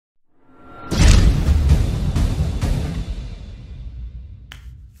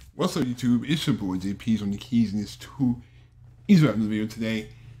What's up, YouTube? It's your boy JP's on the keys, and it's too easy to this video today.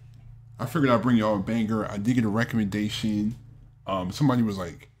 I figured I'd bring y'all a banger. I did get a recommendation. Somebody was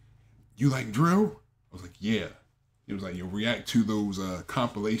like, "You like drill?" I was like, "Yeah." It was like, "You'll react to those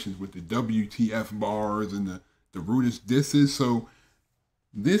compilations with the WTF bars and the rudest disses." So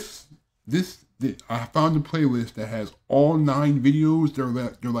this I found a playlist that has all 9 videos.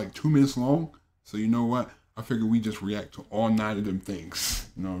 They're like 2 minutes long. So you know what? I figured we just react to all 9 of them things.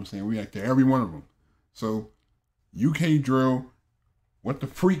 You know what I'm saying? We react to every one of them. So UK drill, what the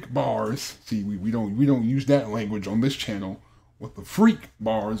freak bars. See, we don't use that language on this channel. What the freak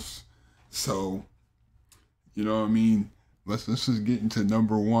bars. So, you know what I mean? Let's just get into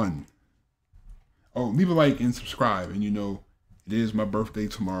number 1. Oh, leave a like and subscribe. And you know, it is my birthday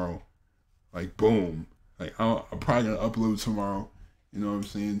tomorrow. Like, boom. Like, I'm probably gonna upload tomorrow. You know what I'm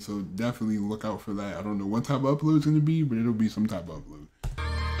saying? So definitely look out for that. I don't know what type of upload it's going to be, but it'll be some type of upload.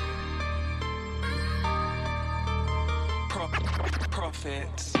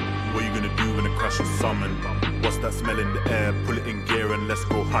 Profits. What are you going to do when the crash is summoned? What's that smell in the air? Pull it in gear and let's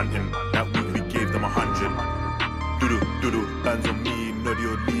go hunting. That week we gave them 100. Doodle, bands on me, noddy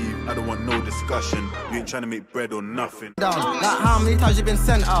or leave. I don't want no discussion. You ain't trying to make bread or nothing. Down. Like how many times you been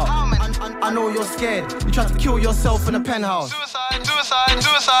sent out? I know you're scared. You tried to kill yourself in a penthouse.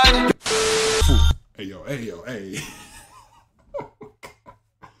 Suicide. Hey.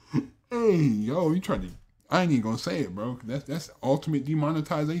 Hey, yo, you tried to... I ain't even gonna say it, bro. That's ultimate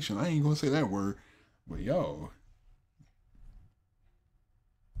demonetization. I ain't gonna say that word. But yo...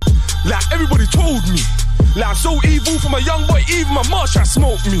 Like everybody told me, like I'm so evil from a young boy, even my mom try to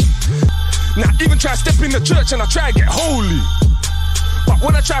smoke me. Now even try to step in the church and I try to get holy. But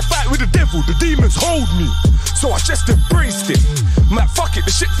when I try to fight with the devil, the demons hold me. So I just embraced it. Man, fuck it,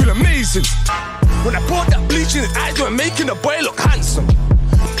 the shit feel amazing. When I poured that bleach in his eyes, they were making the boy look handsome.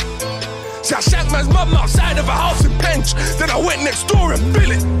 See, I shanked man's mum outside of a house in Pench. Then I went next door and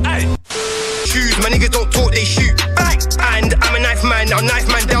built it. Aye. Shoes, my niggas don't talk, they shoot. And I'm a knife man, I'll knife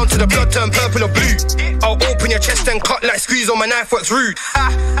man down to the blood turn purple or blue. I'll open your chest and cut like squeeze on my knife, what's rude.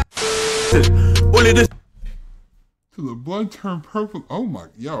 All of this. To the blood turn purple. Oh my,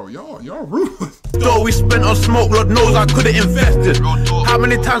 y'all ruthless. Though we spent on smoke, Lord knows I could've invested. How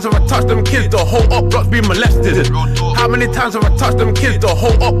many times have I touched them kids? The whole up block's been molested. How many times have I touched them kids? The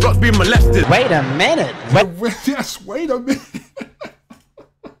whole up block's been molested. Wait a minute. Yes, wait a minute.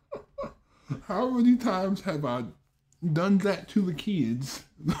 How many times have I done that to the kids?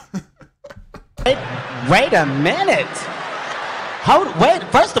 Wait a minute. Wait,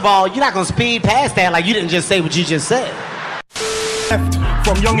 first of all, you're not gonna speed past that like you didn't just say what you just said.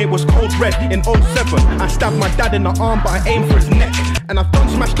 From young it was cold red in 07. I stabbed my dad in the arm but I aimed for his neck. And I've done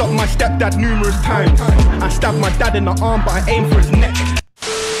smashed up my stepdad numerous times. I stabbed my dad in the arm but I aimed for his neck.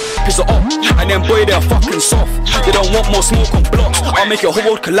 Piss it up, and then boy they're fucking soft. They don't want more smoke on blocks. I'll make your whole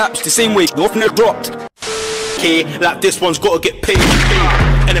world collapse the same way nothing had dropped. Okay, like this one's gotta get paid.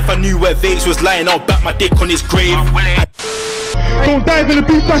 And if I knew where Vapes was lying, I'll back my dick on his grave. Don't dive in the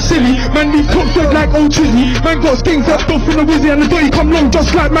beef, that's silly. Man, these cops look like old Chizzy. Man got skins that stuff in the wizzy and the dirty come long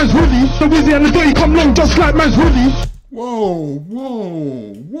just like man's woolly. The wizzy and the dirty come long just like man's woolly. Whoa.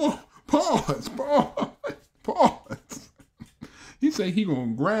 Pause. He said he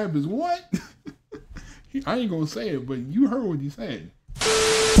gonna grab his what? I ain't gonna say it, but you heard what he said.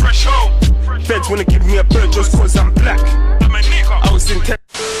 Fresh home. Feds wanna give me a bird just cause I'm black. I was in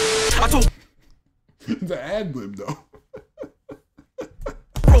I told the ad-lib though.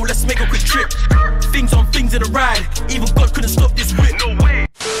 Bro, let's make a quick trip. Things on things in a ride. Even God couldn't stop this whip. No way.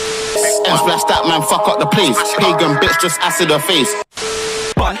 And splash that man, fuck up the place. Pagan bitch, just acid her face.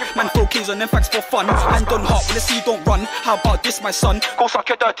 Man, throw kings on them facts for fun. Man, don't hop when the sea don't run. How about this, my son? Go suck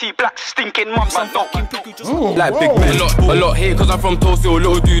your dirty black stinking mum. Some fucking pickle just like big man. A lot here cause I'm from Toast.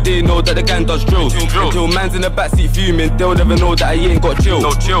 Little do they know that the gang does drills. Until man's in the backseat fuming, they'll never know that he ain't got chill.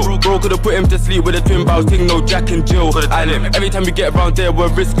 No chill. Bro could've put him to sleep with a twin bow ting, no Jack and Jill. Every time we get around there, we're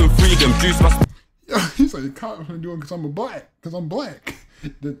risking freedom. Juice must. He's like, the cops are doing because I'm black.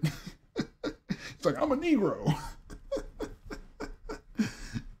 It's like, I'm a Negro.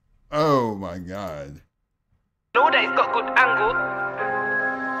 Oh my God. Know that it's got good angle.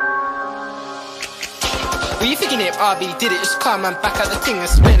 Were you thinking it? RB did it, just come and back out the thing and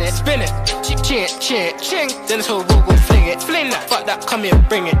spin it. Ching. Then it's all roll, fling it. Fling that, fuck that, come here,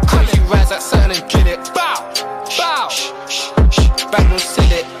 bring it. Come you rise that sun and drill it. Bow. Bang, we'll seal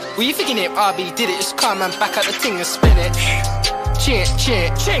it. Were you thinking it? RB did it, just come and back out the thing and spin it. Ching.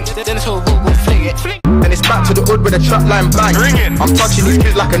 Then it's all roll, fling it. And it's back to the hood with a trap line bang. I'm touching these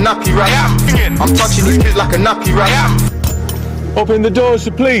kids like a nappy rap. I'm touching these kids like a nappy rap. Open the doors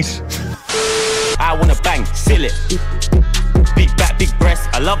to police. I wanna bang, seal it. Big back, big breast.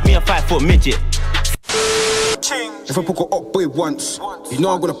 I love me a 5-foot midget. If I poke a up boy once, you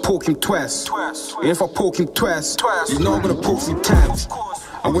know I'm gonna poke him twice. And if I poke him twice, you know I'm gonna poke 3 times.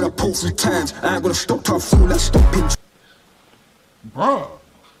 I'm gonna poke 3 times. I ain't gonna stop till I feel like stopping. Bruh.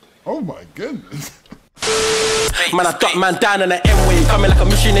 Oh my goodness. Man, I duck man down on the M-way, coming like a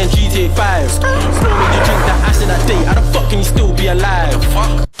mission in GTA 5. Snow made you drink that acid that day. How the fuck can you still be alive?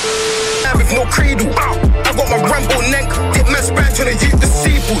 With no cradle, I got my Rambo neck. Dip man span trying to use the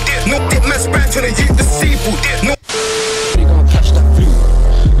seafood. No dip man span trying to use the seafood. No. They gonna catch that flu.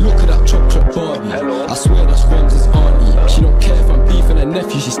 Look at that chocolate Barbie. I swear that's Rams's auntie. She don't care if I'm beefing her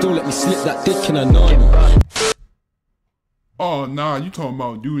nephew. She still let me slip that dick in her nanny. Oh nah, you talking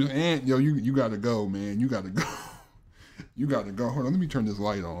about dudes and yo, you gotta go, man. You gotta go. You gotta go. Hold on, let me turn this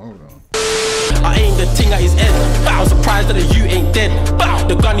light on. Hold on. I aimed the ting at his head. Bow, surprised that you ain't dead. Bow,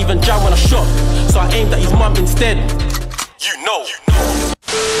 the gun even jammed when I shot. So I aimed at his mum instead. You know.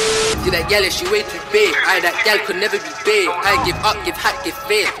 See that gal, she way too big. That gal could never be big. I give up, give hat, give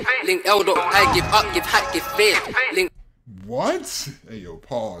fed. Link Eldo, I give up, give hat, give fed. Link. What? Hey yo,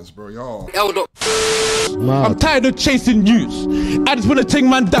 pause, bro, y'all. Eldo. I'm tired of chasing youths. I just wanna take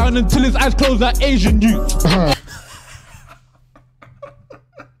man down until his eyes close like Asian youths.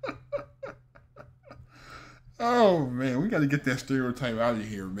 Oh man, we gotta get that stereotype out of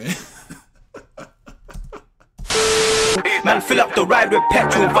here, man. Man, fill up the ride with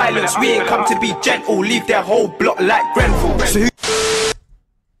petrol violence. We ain't come to be gentle. Leave their whole block like Grenfell. So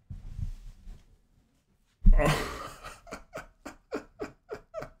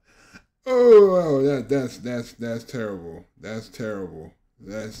who Oh, that's terrible. That's terrible.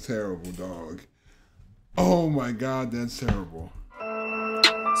 That's terrible, dog. Oh my God, that's terrible.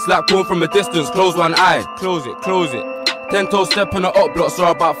 Slap corn from a distance, close one eye. Close it, close it. 10-toe step on the up block, so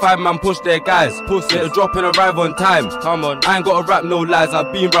about 5 man push their guys. Push it, a drop and arrive on time. Come on, I ain't gotta rap no lies,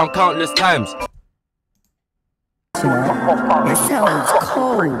 I've been round countless times. It sounds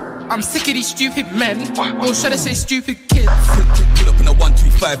cold. I'm sick of these stupid men, or should I say stupid kids? Pull up in a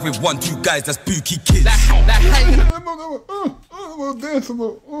 125 with 1-2 guys, that's bookie kids. That hang. Dance a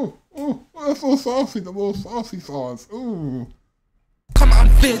little. That's a little saucy, the little saucy sauce. Ooh. Come on,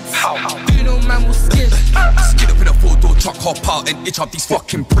 bids. You know man will skid. Skid up in a 4-door truck, hop out and itch up these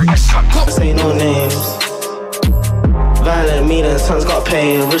fucking bricks. Say no names. Violent meaning, son's got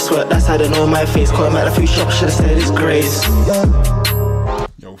pain. Wristwork, that's how they know my face. Call him at a few shops, should've said it's grace.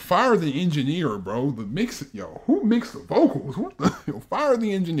 Yo, fire the engineer, bro. The mix, yo, who mixed the vocals? What the? Yo, fire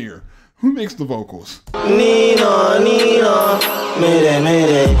the engineer. Who mixed the vocals? Nina, Nina, Mayday,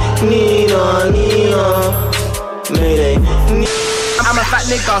 Mayday. Nina, Nina, Mayday. I'm a fat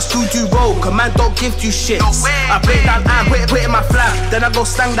nigga, still do roll, cause man don't give you shit. I break down and put it in my flap, then I go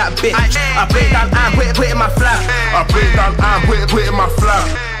slang that bitch. I break down and put it in my flap. I break down and put it in my flap.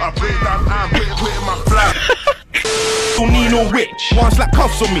 I break down and put it in my flap. Don't need no witch, one's like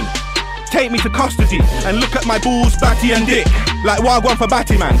cuffs on me. Take me to custody and look at my balls, batty and dick. Like wagwan for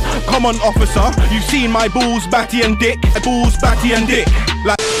batty man. Come on officer, you've seen my balls, batty and dick. Balls, batty and dick.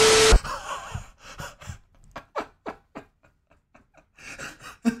 Like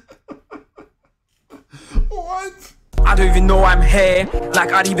What? I don't even know I'm here,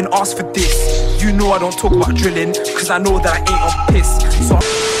 like I'd even ask for this. You know I don't talk about drilling, cause I know that I ain't on piss. So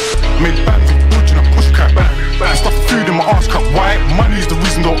made bags of wood and a push cap. Stuff food in my arse cup. Why? Money's the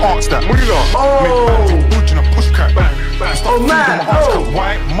reason don't ask that. Made bags of wood and a push cap. Stuff food in my arse cup.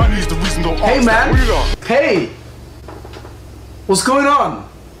 Why? Money's the reason don't ask that. Hey, what's going on?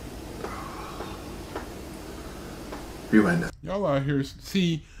 Rewind that. Y'all out here,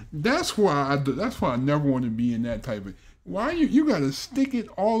 see, that's why I never want to be in that type of. Why you gotta stick it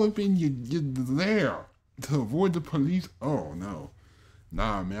all up in your there to avoid the police? Oh no,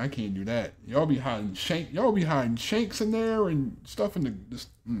 nah, man, I can't do that. Y'all be hiding shanks in there and stuff in the.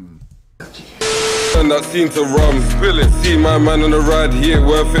 And that seem to rum, spill it. See my man on the ride, he ain't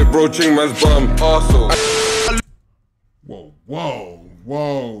worth it, bro. Ching man's bum, arsehole.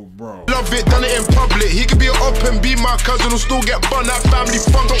 Whoa, bro. Love it, done it in public. He could be up and be my cousin, who'll still get bun at family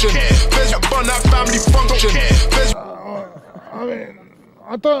function. There's bun at family function. I mean,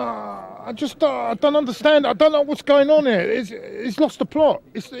 I don't understand. I don't know what's going on here. He's lost the plot.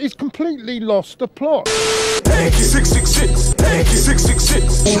 He's completely lost the plot. 666,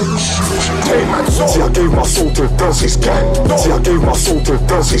 666. Hey man, see I gave my soul to Dazzy's gang. See I gave my soul to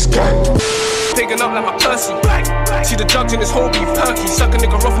Dazzy's gang. Taking up like my Percy. See the jugs in his whole beef perky. Suck a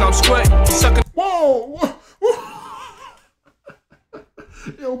nigga rough and I'm squirting. He's sucking. Whoa.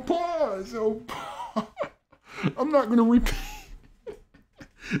 Yo, pause. I'm not gonna repeat.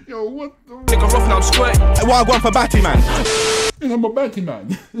 Yo, what the? Nigga rough now, I'm squirting. Why I going for Batty, man? And I'm a Batty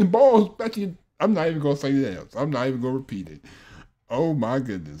man. Balls, Batty. I'm not even gonna say that else. I'm not even gonna repeat it. Oh my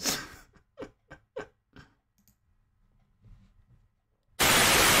goodness.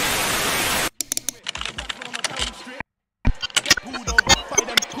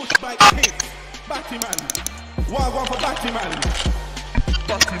 Batty man. Why I going for Batty man?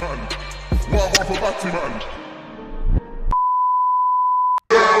 Batty man. Why I going for Batty man?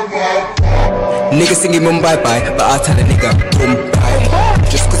 Niggas singing Mumbai bye, but I tell a nigga Mumbai.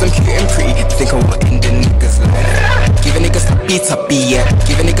 Just cause I'm cute and pretty, think I'm what in the niggas life. Give a nigga some beats up, yeah.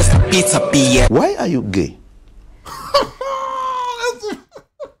 Give a nigga some beats up, yeah. Why are you gay?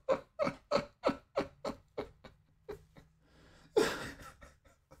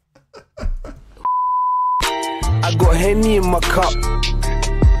 I got Henny in my cup.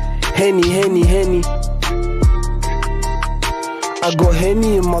 Henny, Henny, Henny. I got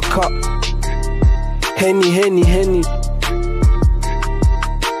Henny in my cup. Henny, Henny, Henny.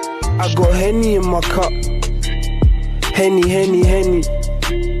 I got Henny in my cup. Henny, Henny, Henny.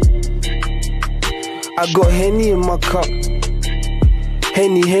 I got Henny in my cup.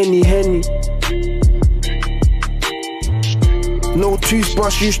 Henny, Henny, Henny. No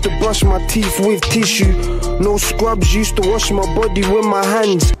toothbrush, used to brush my teeth with tissue. No scrubs, used to wash my body with my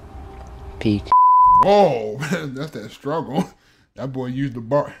hands. Peak. Whoa, man, that's that struggle. That boy used the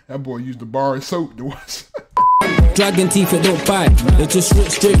bar. That boy used the bar of soap to wash. Dragon teeth, it don't bite. They just rip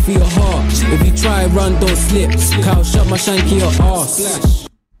straight for your heart. If you try, run, don't slip. Cow, shut my shanky your ass.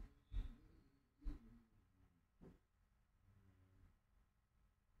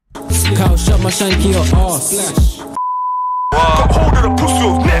 Cow, shut my shanky your ass. Got hold of the pussy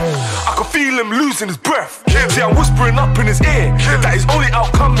of neck. I can feel him losing his breath. See, I'm whispering up in his ear that his only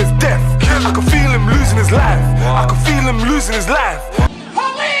outcome is death. I can feel him losing his life. I can feel him losing his life.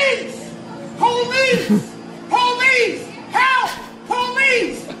 Police! Police! Police! Help!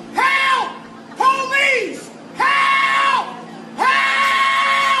 Police! Help! Police! Help!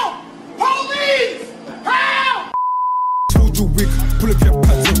 Help! Police! Help! Told you wig, pull up your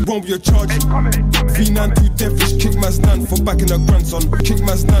pants and run with your charge. V9 too devilish, kick my stand for back in the grandson. Kick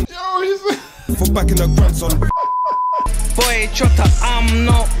my stand for back in the grandson. Boy, Trotter, I'm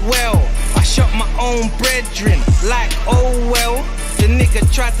not well. I shot my own brethren, like oh well. The nigga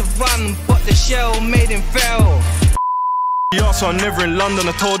tried to run, but the shell made him fail. Yeah, so I'm never in London.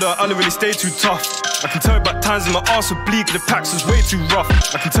 I told her I don't really stay too tough. I can tell you about times when my arse was bleak, the packs was way too rough.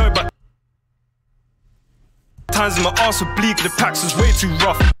 I can tell you about times when my arse was bleak, the packs was way too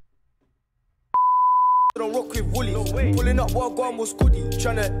rough. Don't rock with woolies. Pulling up while gone was goody.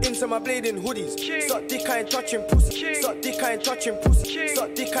 Tryna insert my blade in hoodies. Suck dick, I ain't touching pussy. Suck dick, I ain't touching pussy.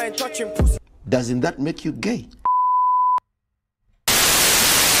 Suck dick, I ain't touching pussy. Doesn't that make you gay?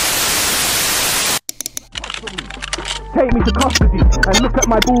 Take me to custody and look at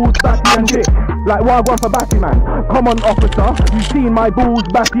my balls, batty and dick. Like Wagwan for Batty man. Come on, officer, you seen my balls,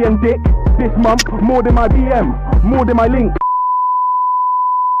 batty and dick. This month, more than my BM, more than my link.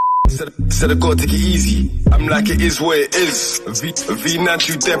 Said I gotta take it easy. I'm like it is what it is. V9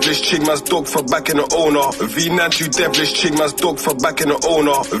 too devilish, ching man's dog for backing the owner. V9 too devilish, ching man's dog for backing the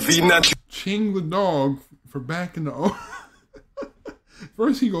owner. V9 too Ching the dog for backing the owner.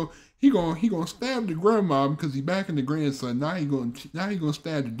 First he gonna stab the grandma because he backing the grandson. Now he gonna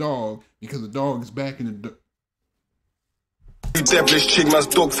stab the dog because the dog is backing the dog. devilish, ching man's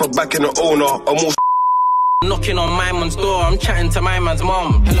dog for backing the owner. Almost Knocking on my man's door, I'm chatting to my man's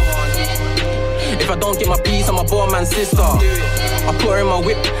mom. Hello, if I don't get my piece, I'm a poor man's sister. I put her in my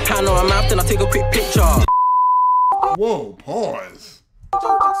whip, hand on her mouth, then I take a quick picture. Whoa, pause. A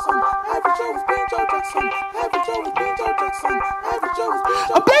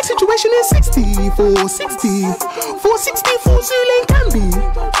black situation in 60, 460, 460, full Zulane can be.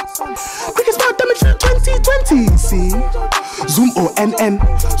 Quickest part damage through 2020, see. Zoom or NN,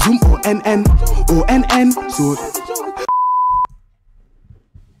 zoom or NN, or NN, so.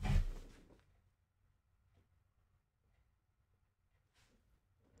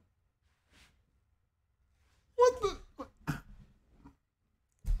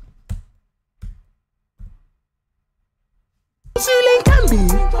 Zulane can be.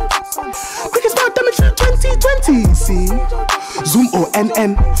 Quickest part damage through 2020, see. Zoom or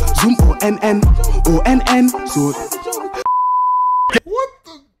NN, zoom or NN, or NN, so. What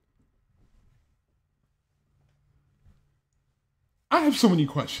the? I have so many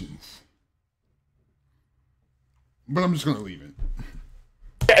questions, but I'm just gonna leave it.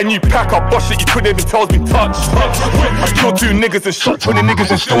 And you pack up bullshit you couldn't even tell me touch. I killed 2 niggas and shot 20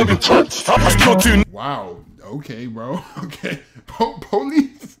 niggas and still been touched. I killed 2. Wow. Okay, bro. Okay.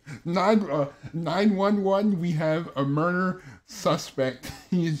 Police 911. We have a murder suspect.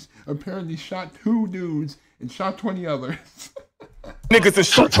 He's apparently shot 2 dudes and shot 20 others. Niggas that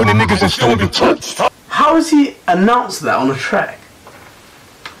shot 20 niggas and still be touched. How has he announced that on a track?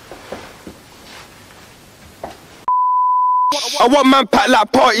 I want man pack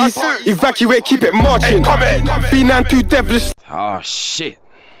like parties. Evacuate, keep it marching. B9 too devilish. Oh shit.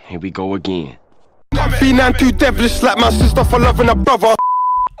 Here we go again. B9 too devilish like my sister for loving a brother.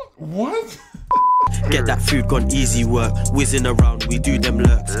 What? Get that food gone easy work. Whizzing around, we do them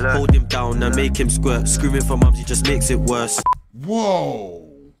lurks. Hold him down and make him squirt. Screaming for mums, he just makes it worse. Whoa.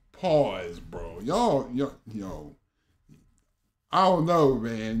 Pause, bro. Yo. I don't know,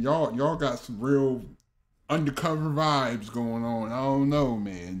 man. Y'all got some real undercover vibes going on. I don't know,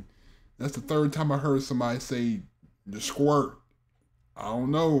 man. That's the 3rd time I heard somebody say the squirt. I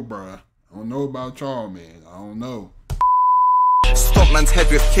don't know, bruh. I don't know about y'all, man. I don't know. Stop man's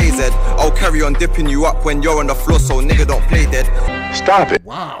head with KZ. I'll carry on dipping you up when you're on the floor, so nigga don't play dead. Stop it.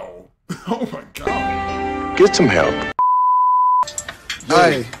 Wow. Oh my god. Get some help.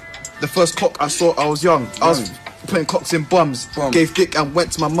 Aye, the first cock I saw, I was young. I was putting cocks in bums. Gave dick and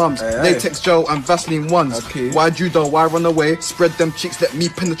went to my mum's. Latex gel and Vaseline ones. Why judo? Why run away? Spread them cheeks, let me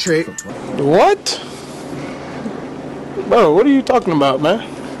penetrate. What? Bro, what are you talking about, man?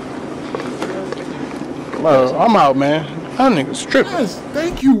 Bro, I'm out, man. That nigga's tripping. Yes,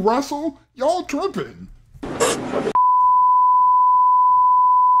 thank you, Russell. Y'all tripping.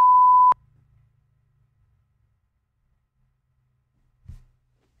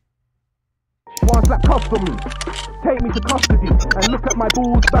 One's like custom, take me to custody and look at my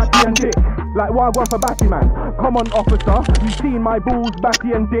balls, batty and dick. Like wagwan for batty man. Come on officer, you seen my balls,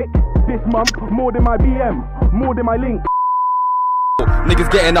 batty and dick. This month, more than my BM, more than my link. Niggas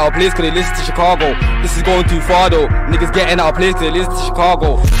getting out of place cause they listen to Chicago. This is going too far though. Niggas getting out of place cause they listen to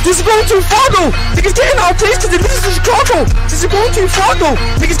Chicago. This is going too far though. Niggas getting out of place cause they listen to Chicago. This is going too far though.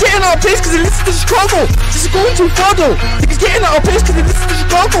 Niggas getting out of place cause they listen to Chicago. This is going too far though. Niggas getting out of place cause they listen to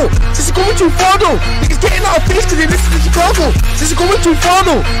Chicago. This is going too far though. Niggas getting out of place cause they listen to Chicago. This is going too far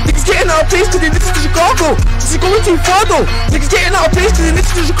though. Niggas getting out of place cause they listen to Chicago. This is going too far though. Niggas getting out of place cause they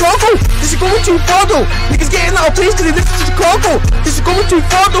listen to Chicago. This is going too far though. Niggas getting out of place cause they listen to Chicago. This is going too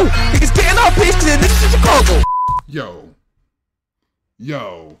far though. Niggas getting out of place cause they listen to Chicago.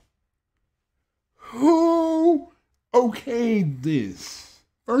 Yo. Who okayed this?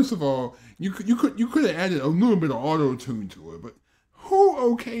 First of all, you could have added a little bit of auto-tune to it, but who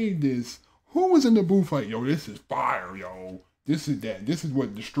okayed this? Who was in the booth like, yo, this is fire, yo. This is that. This is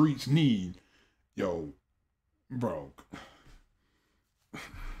what the streets need. Yo, bro.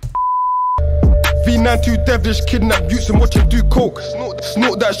 V9 too devilish, kidnap youths and watch him do coke.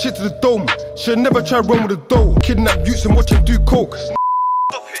 Snort that shit to the dome. Should never try run with a dough. Kidnap youths and watch him do coke.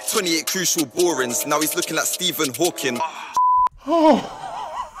 28 crucial borings. Now he's looking like Stephen Hawking. Oh.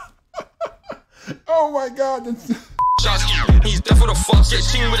 Oh my god, that's... He's deaf for the fuck. Get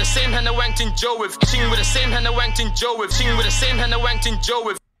ching with the same hand I wanked in Joe with. Ching with the same hand I wanked in Joe with. Ching with the same hand I wanked in Joe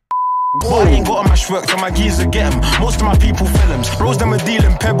with. I ain't got a mash work till my geezer get 'em. Most of my people films. Rose them are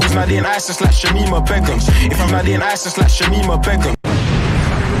dealing pebbles. Now they in ISIS like Shamima Begum. If I'm not in ISIS like Shamima Begum.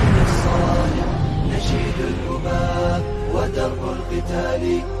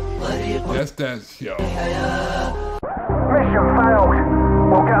 That's yo. Mission failed.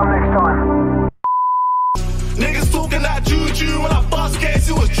 We'll get 'em next time. Niggas talking that juju when I bust case,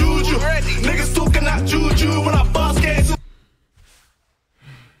 it was juju. Niggas talking that juju when I bust case.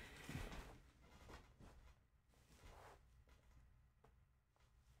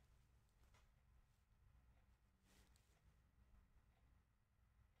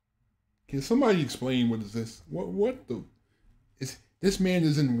 Can somebody explain what is this? What the? This man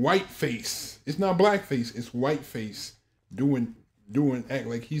is in whiteface. It's not blackface. It's whiteface. Doing act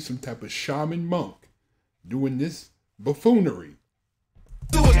like he's some type of shaman monk. Doing this buffoonery.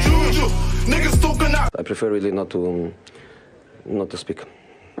 I prefer really not to speak.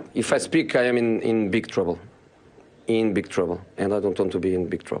 If I speak, I am in big trouble. In big trouble. And I don't want to be in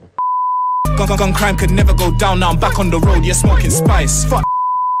big trouble. Gun crime could never go down. Now I'm back on the road. You're smoking spice. Fuck.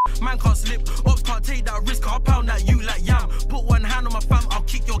 Man can't slip, ops can't take that risk. I'll pound at you like yam. Put one hand on my fam, I'll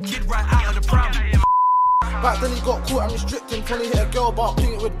kick your kid right out of the pram. Back then he got caught and restricted till he hit a girl but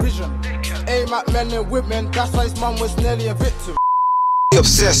clean it with vision. Aim at men and women, that's why his mum was nearly a victim.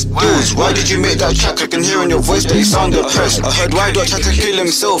 Obsessed, dudes, why did you make that track? I can hear in your voice that you sound depressed. I heard why tried to kill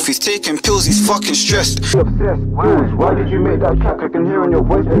himself, he's taking pills, he's fucking stressed. Obsessed, dudes, why did you make that track? I can hear in your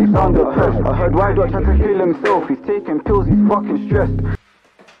voice that you sound depressed. I heard why tried to kill himself, he's taking pills, he's fucking stressed.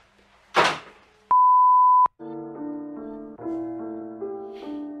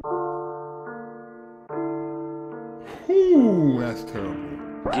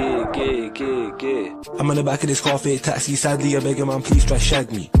 I'm in the back of this car fake taxi, sadly I beg a man please try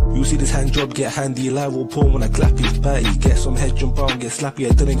shag me. You see this hand job get handy, live or porn when I clap it. Batty, get some head jump on, get slappy.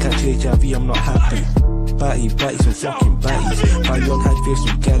 I didn't catch HIV, I'm not happy. Batty, some fucking batties. My young had face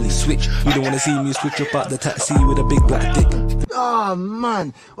some galley. Switch, you don't wanna see me switch up out the taxi with a big black dick. Oh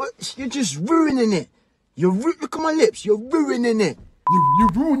man, you're just ruining it. Look at my lips, you're ruining it. You're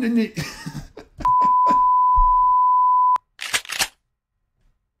ruining it.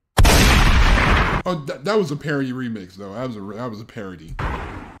 Oh, that was a parody remix, though. That was a parody.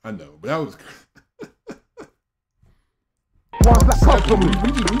 I know, but that was. One's like custom.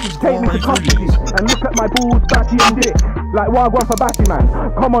 Take me to custody and look at my balls, batty and dick. Like wagwan for batty man.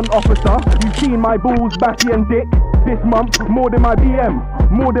 Come on, officer, you've seen my balls, batty and dick. This month, more than my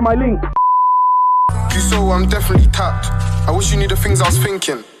BM, more than my link. You saw I'm definitely tapped. I wish you knew the things I was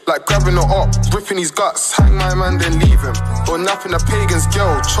thinking. Like grabbing her up, ripping his guts, hang my man then leave him. Or napping a pagan's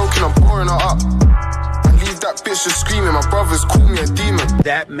girl, choking and pouring her up. And leave that bitch just screaming, my brothers call me a demon.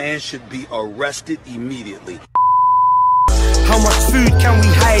 That man should be arrested immediately. How much food can we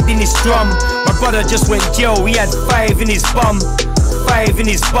hide in his drum? My brother just went jail, he had 5 in his bum. 5 in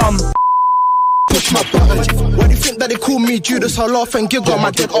his bum. Push my button. Why do you think that they call me Judas? I laugh and giggle,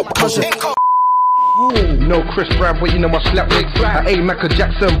 my dead up cousin. No Chris Brown, but you know my slap licks. I ain't Michael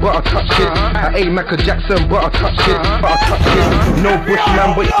Jackson, but I touch it. I ain't Michael Jackson, but I touch it. No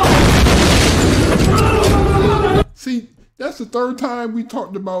Bushman, but. See, that's the third time we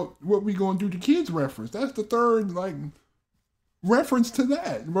talked about what we gonna do to kids reference. That's the third like reference to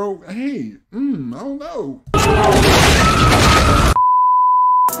that, bro. Hey, I don't know.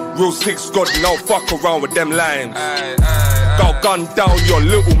 Real 6 God, no fuck around with them lines. Go gun down your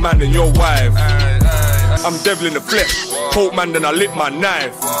little man and your wife. I'm devil in the flesh. Pope man, then I lit my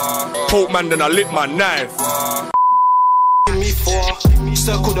knife. Pope man, then I lit my knife. Me for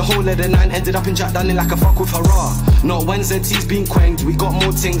circle the whole of the 9, ended up in Jack Daniel like a fuck with hurrah. Not when ZT's been quanged, we got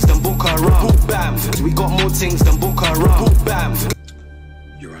more things than Booker Ram. Boop bam, we got more things than Booker Ram. Boop bam.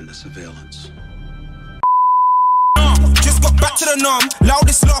 You're under surveillance. Just got back to the norm,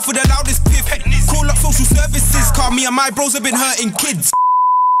 loudest laugh with the loudest piff. Call up social services, car me and my bros have been hurting kids.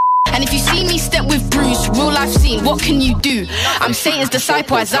 And if you see me step with Bruce, real life scene, what can you do? I'm Satan's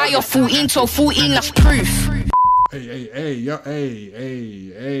disciple, Isaiah 14, 12, 14, that's proof. Hey, y'all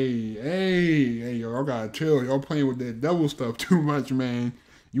gotta chill. Y'all playing with that devil stuff too much, man.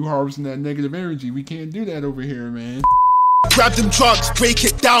 You harvesting that negative energy. We can't do that over here, man. Grab them drugs, break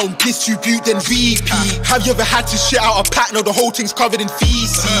it down, distribute then VP. Have you ever had to shit out a pack? No, the whole thing's covered in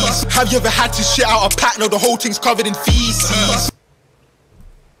feces. Have you ever had to shit out a pack? No, the whole thing's covered in feces.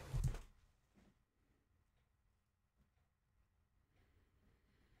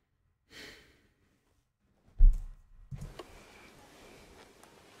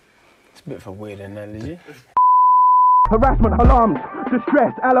 It's a bit of a weird analogy. Harassment, alarms,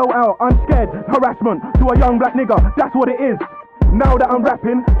 distress, LOL, I'm scared. Harassment to a young black nigga, that's what it is. Now that I'm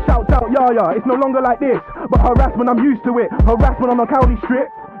rapping, shouts out, yeah, it's no longer like this. But harassment, I'm used to it. Harassment on a county strip,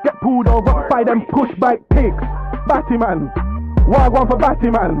 get pulled over by them pushbike pigs. Batty man, wagwan for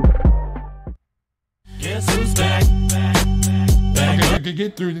Batty man. Guess who's back? I can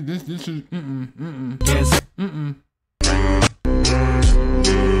get through this. This is Guess.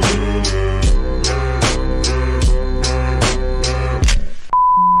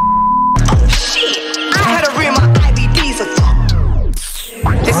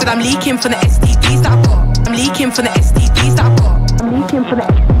 They said I'm leaking for the STDs that I've got. I'm leaking for the STDs that I've got. I'm leaking for the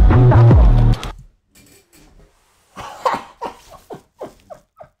STDs that I've got.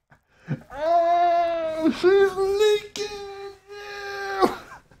 Oh, she's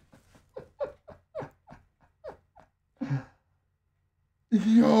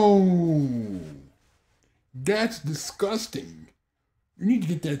leaking. Yo, that's disgusting. You need to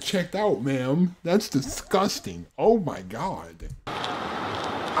get that checked out, ma'am. That's disgusting. Oh my God.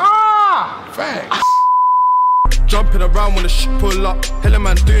 Facts. Jumping around when the shit pull up. Hella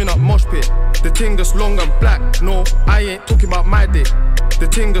man doing up mosh pit. The thing that's long and black. No, I ain't talking about my dick. The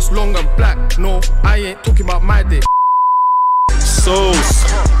thing that's long and black. No, I ain't talking about my dick. Souls,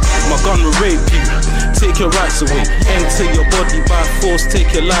 my gun will rape you. Take your rights away. Enter your body by force.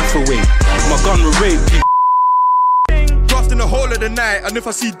 Take your life away. My gun will rape you. In the whole of the night, and if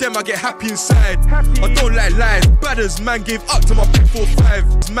I see them, I get happy inside. I don't like lies. Badders, man gave up to my pick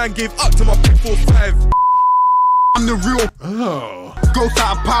 4-5. Man gave up to my pick 4-5. I'm the real ghost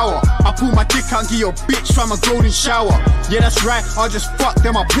out of power. I pull my dick out and give your bitch from a golden shower. Yeah, that's right. I just fuck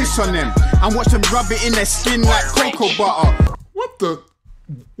them, I piss on them and watch them rub it in their skin like cocoa butter. What the?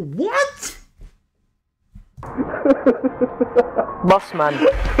 What? Boss man,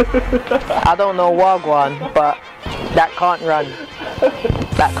 I don't know Wagwan, but that can't run.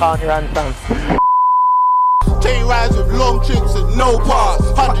 That can't run, fam. Chain rides with long tricks and no parts.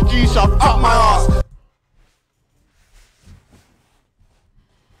 100 G shoved up my ass.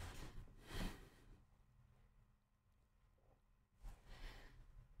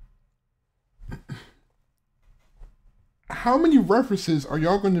 How many references are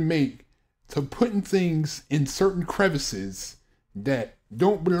y'all going to make to putting things in certain crevices that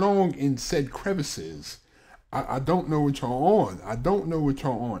don't belong in said crevices? I don't know what y'all on. I don't know what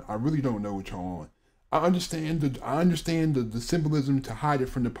y'all on. I really don't know what y'all on. I understand the symbolism to hide it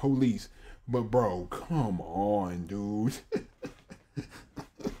from the police, but bro, come on, dude.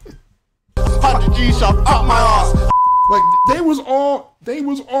 100 G shoved up my ass. Like they was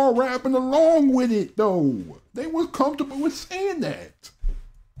all rapping along with it though. They was comfortable with saying that.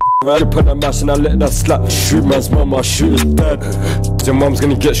 Right up on that mash and I let that slap. Shoot man's mum, I shoot his dad. Your mum's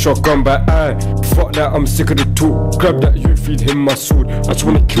gonna get shotgun by eye. Fuck that, I'm sick of the talk. Grab that, you feed him my sword. I just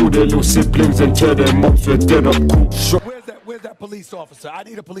wanna kill their little siblings and tear their mums for dead up cool. Where's that police officer? I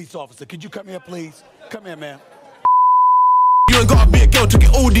need a police officer. Could you come here, please? Come here, man. You ain't gotta be a girl to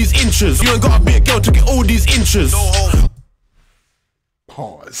get all these inches. You ain't gotta be a girl to get all these inches.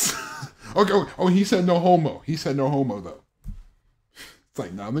 Pause. Okay, oh, he said no homo. He said no homo though. It's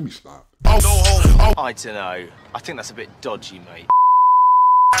like, nah, let me stop. I don't know. I think that's a bit dodgy, mate.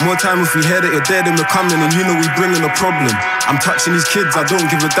 More time if we hear that you're dead and we're coming and you know we bringing a problem. I'm touching these kids, I don't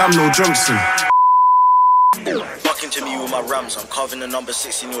give a damn, no Johnson. Fuck into me with my rams, I'm carving the number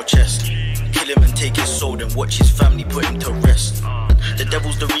 6 in your chest. Kill him and take his soul, then watch his family put him to rest. The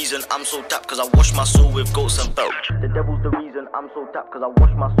devil's the reason I'm so tapped, cause I wash my soul with goats and belch. The devil's the reason I'm so tapped, cause I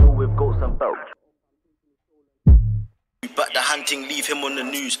wash my soul with goats and belch. Back the hunting, leave him on the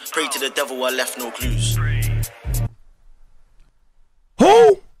news. Pray to the devil, I left no clues.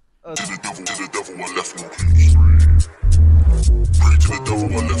 Who? To the devil, I left no clues. Pray to the devil,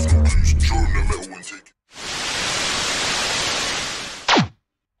 I left no clues. Show him the metal and take it.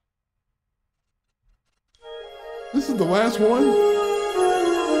 This is the last one?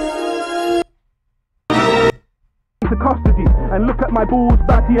 To custody and look at my balls,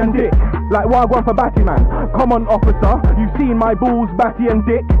 Batty and Dick. Like Wagwan for Batty man. Come on, officer, you've seen my balls, Batty and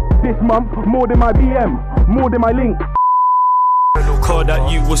Dick. This month, more than my BM, more than my link. Car that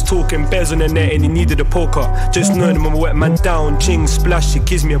you was talking bears on the net and he needed a poker. Just knowing him, I'm a wet man down. Ching splash, it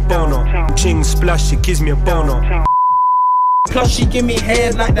gives me a boner. Ching splash, it gives me a boner. Plus she give me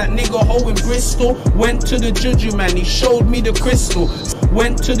head like that nigga hoe in Bristol. Went to the juju man, he showed me the crystal.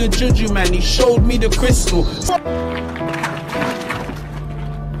 Went to the juju man, he showed me the crystal.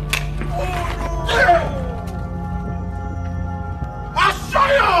 I'll show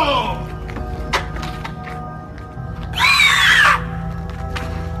you!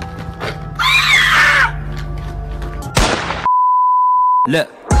 Look,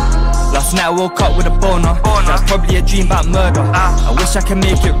 last night I woke up with a boner. That's probably a dream about murder. I wish I could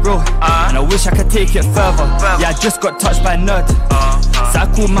make it real, and I wish I could take it further. Yeah, I just got touched by a nerd. So I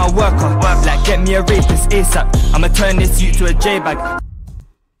called my worker, like get me a rapist ASAP. I'ma turn this youth to a J-bag.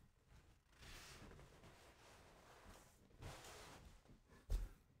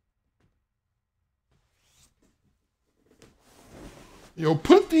 Yo,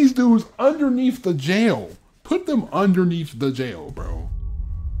 put these dudes underneath the jail. Put them underneath the jail, bro.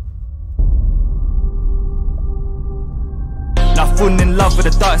 Now falling in love with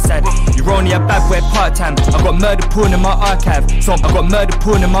the dark side. You're only a bad boy part-time. I got murder porn in my archive. So I got murder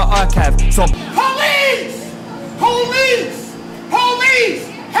porn in my archive. So Police! Police! Police!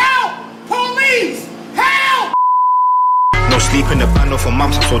 Help! Police! Help! No sleep in the band for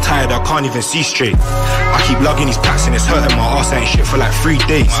months, I'm so tired I can't even see straight. I keep lugging these packs and it's hurting my arse, ain't shit for like 3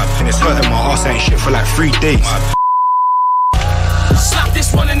 days. And it's hurting my arse, ain't shit for like 3 days. Slap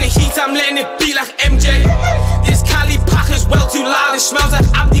this one in the heat, I'm letting it be like MJ. This Cali pack is well too loud, it smells like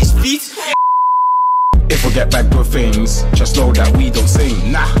Abdi's feet. If we get back good things, just know that we don't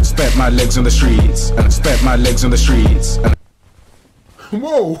sing. Nah, spent my legs on the streets, and I spent my legs on the streets.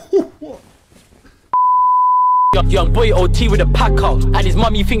 Whoa. Young boy OT with a pack out, and his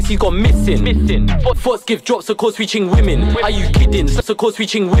mummy thinks he's gone missing. Thoughts give drops, of course reaching women. Are you kidding? Of course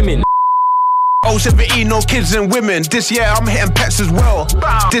reaching women. 017, no kids and women. This year I'm hitting pets as well.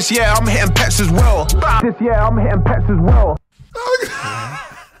 This year I'm hitting pets as well. This year I'm hitting pets as well.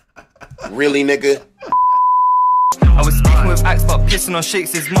 Really, nigga? I was speaking with Axe but pissing on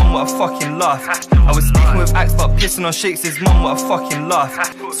Shakes, his mum, what a fucking laugh. I was speaking with Axe but pissing on Shakes, his mum, what a fucking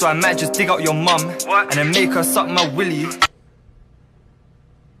laugh. So I might just dig out your mum and then make her suck my willy.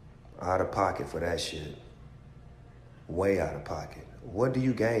 Out of pocket for that shit. way out of pocket. What do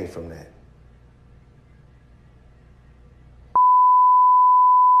you gain from that?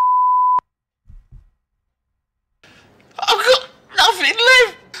 I've got nothing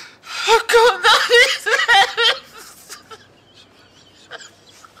left. I've got nothing left.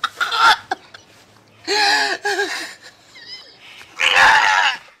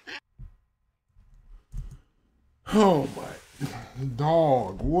 Oh my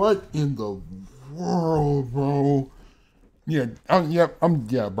dog! What in the world, bro? Yeah,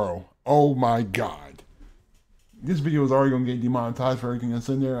 yeah, bro. Oh my god, this video is already gonna get demonetized for everything that's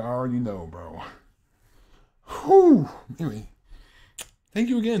in there. I already know, bro. Whew. Anyway, thank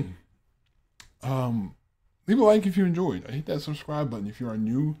you again. Leave a like if you enjoyed. Hit that subscribe button if you are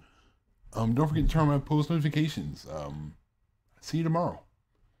new. Don't forget to turn on my post notifications. See you tomorrow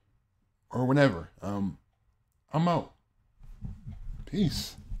or whenever. I'm out.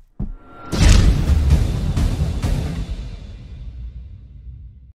 Peace.